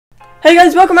Hey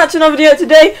guys, welcome back to another video.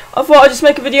 Today I thought I'd just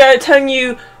make a video telling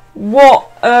you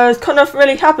what kind of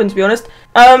really happened, to be honest.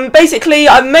 Basically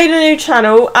I made a new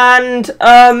channel and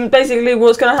basically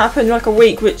what's going to happen in like a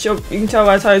week, which you can tell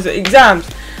by the title, exams.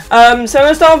 So I'm going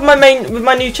to start with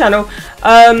my new channel.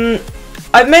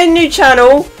 I've made a new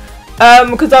channel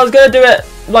because I was going to do it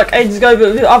like ages ago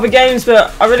but with other games,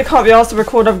 but I really can't be asked to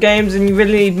record other games and you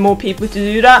really need more people to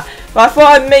do that. But I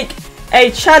thought I'd make a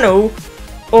channel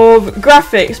of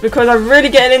graphics because I'm really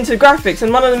getting into graphics,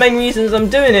 and one of the main reasons I'm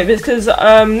doing it is because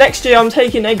next year I'm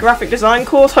taking a graphic design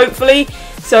course, hopefully,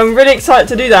 so I'm really excited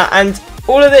to do that, and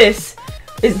all of this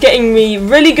is getting me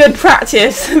really good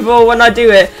practice for when I do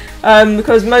it,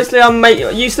 because mostly I'm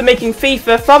used to making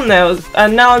FIFA thumbnails,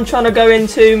 and now I'm trying to go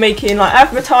into making like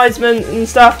advertisements and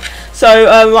stuff. So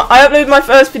I uploaded my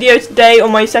first video today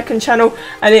on my second channel,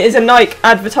 and it is a Nike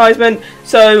advertisement.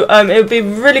 So it would be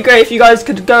really great if you guys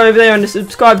could go over there and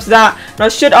subscribe to that. And I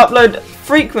should upload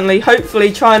frequently,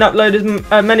 hopefully try and upload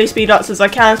as many speed arts as I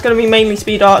can. It's going to be mainly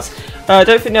speed arts. I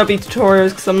don't think there'll be tutorials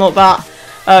because I'm not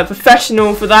that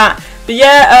professional for that. But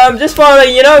yeah, just while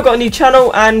you know, I've got a new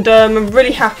channel, and I'm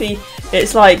really happy.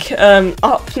 It's like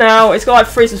up now. It's got like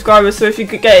 3 subscribers, so if you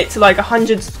could get it to like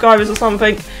 100 subscribers or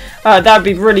something, that'd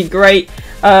be really great.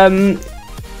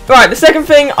 Right, the second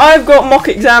thing, I've got mock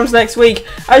exams next week.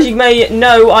 As you may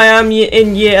know, I am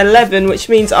in year 11, which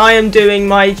means I am doing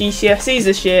my GCSEs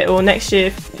this year, or next year,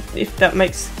 if that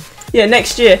makes, yeah,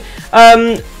 next year.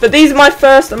 But these are my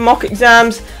first mock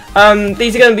exams.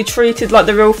 These are going to be treated like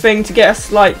the real thing to get us,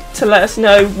 to let us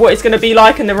know what it's going to be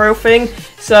like in the real thing.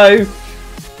 So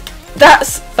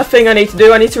that's a thing I need to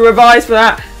do. I need to revise for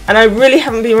that, and I really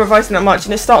haven't been revising that much,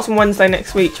 and it starts on Wednesday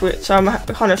next week, which I'm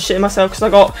kind of shitting myself because I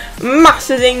got a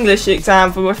massive English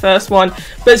exam for my first one.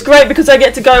 But it's great because I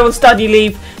get to go on study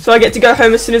leave, so I get to go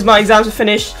home as soon as my exams are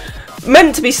finished.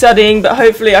 Meant to be studying, but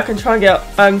hopefully I can try and get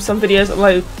some videos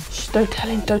uploaded. Shh, don't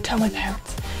tell my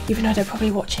parents, even though they're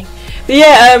probably watching. But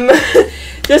yeah,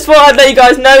 just thought I'd let you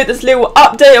guys know this little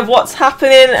update of what's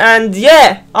happening, and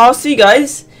yeah, I'll see you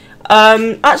guys.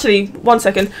 Actually, one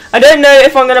second. I don't know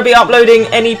if I'm going to be uploading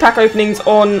any pack openings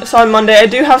on Cyber Monday. I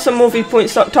do have some more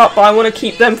viewpoints stocked up, but I want to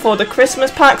keep them for the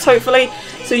Christmas packs, hopefully.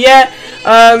 So yeah,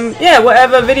 yeah,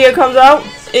 whatever video comes out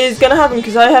is going to happen,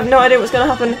 because I have no idea what's going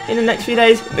to happen in the next few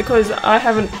days, because I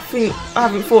haven't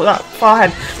thought that far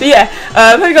ahead. But yeah,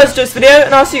 hope you guys enjoyed this video,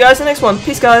 and I'll see you guys in the next one.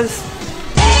 Peace, guys.